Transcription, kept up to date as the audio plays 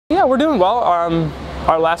Yeah, we're doing well.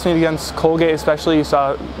 Our last meet against Colgate especially, you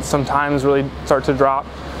saw some times really start to drop.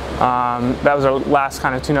 That was our last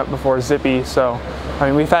kind of tune-up before Zippy, so I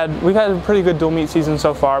mean we've had a pretty good dual meet season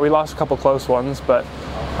so far. We lost a couple close ones, but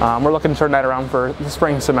we're looking to turn that around for the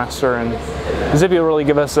spring semester, and Zippy will really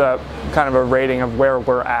give us a kind of a rating of where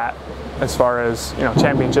we're at as far as, you know,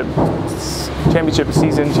 championship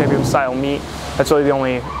season, championship style meet. That's really the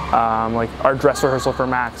only, like our dress rehearsal for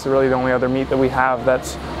Max, really the only other meet that we have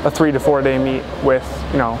that's a 3 to 4 day meet with,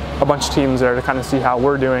 you know, a bunch of teams there to kind of see how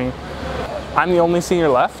we're doing. I'm the only senior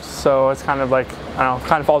left, so it's kind of like, I don't know,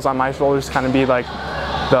 kind of falls on my shoulders to kind of be like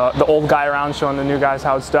the old guy around showing the new guys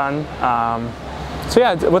how it's done. So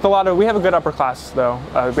yeah, with we have a good upper class though.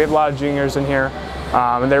 We have a lot of juniors in here,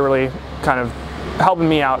 and they're really kind of helping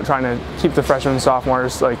me out trying to keep the freshmen and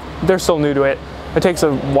sophomores, like, they're still new to it. It takes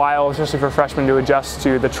a while, especially for freshmen, to adjust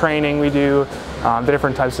to the training we do, the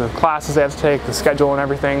different types of classes they have to take, the schedule and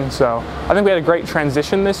everything. So I think we had a great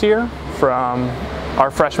transition this year from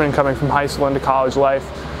our freshmen coming from high school into college life,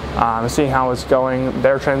 seeing how it's going,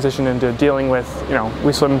 their transition into dealing with, you know,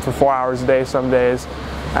 we swim for 4 hours a day some days,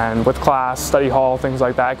 and with class, study hall, things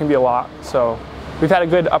like that, it can be a lot. So we've had a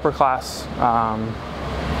good upper class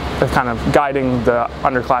of kind of guiding the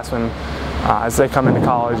underclassmen as they come into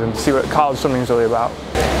college and see what college swimming is really about.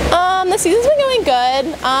 The season's been going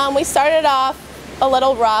good. We started off a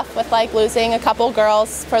little rough with like losing a couple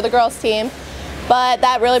girls for the girls team, but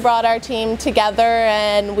that really brought our team together,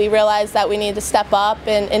 and we realized that we needed to step up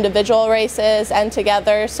in individual races and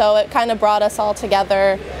together, so it kind of brought us all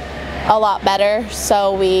together a lot better.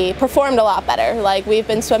 So we performed a lot better. Like, we've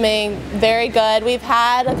been swimming very good. We've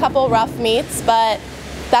had a couple rough meets, but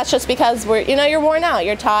that's just because you're worn out,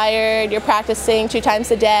 you're tired, you're practicing 2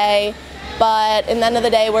 times a day, but in the end of the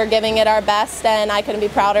day we're giving it our best, and I couldn't be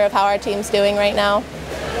prouder of how our team's doing right now.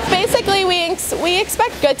 Basically we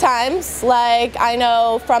expect good times. Like, I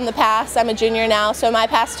know from the past, I'm a junior now, so my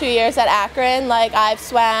past 2 years at Akron, like, I've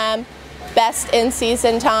swam best in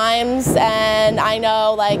season times, and I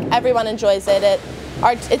know like everyone enjoys it.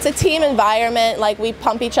 It's a team environment, like we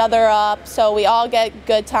pump each other up, so we all get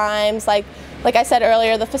good times. Like I said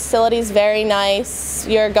earlier, the facility's very nice.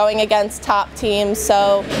 You're going against top teams,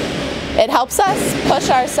 so it helps us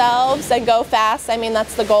push ourselves and go fast. I mean,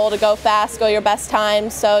 that's the goal, to go fast, go your best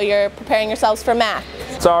time, so you're preparing yourselves for Max.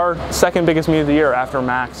 It's our second biggest meet of the year after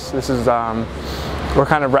Max. This is, we're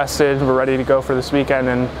kind of rested, we're ready to go for this weekend,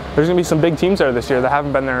 and there's going to be some big teams there this year that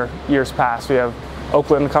haven't been there years past. We have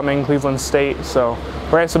Oakland coming, Cleveland State, so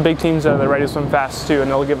we're going to have some big teams that are ready to swim fast too,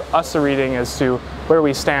 and they'll give us a reading as to where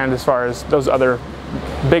we stand as far as those other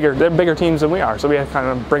they're bigger teams than we are. So we have to kind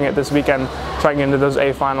of bring it this weekend, try and get into those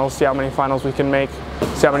A finals, see how many finals we can make,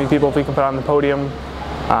 see how many people we can put on the podium,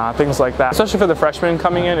 things like that. Especially for the freshmen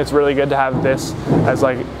coming in, it's really good to have this as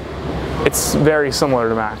like, it's very similar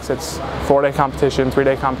to Max. It's 4-day competition,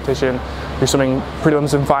 3-day competition. You're swimming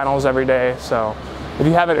prelims and finals every day. So if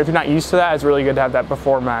you're not used to that, it's really good to have that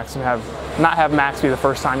before Max and not have Max be the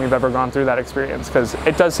first time you've ever gone through that experience, because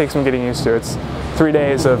it does take some getting used to. It's 3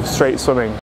 days of straight swimming.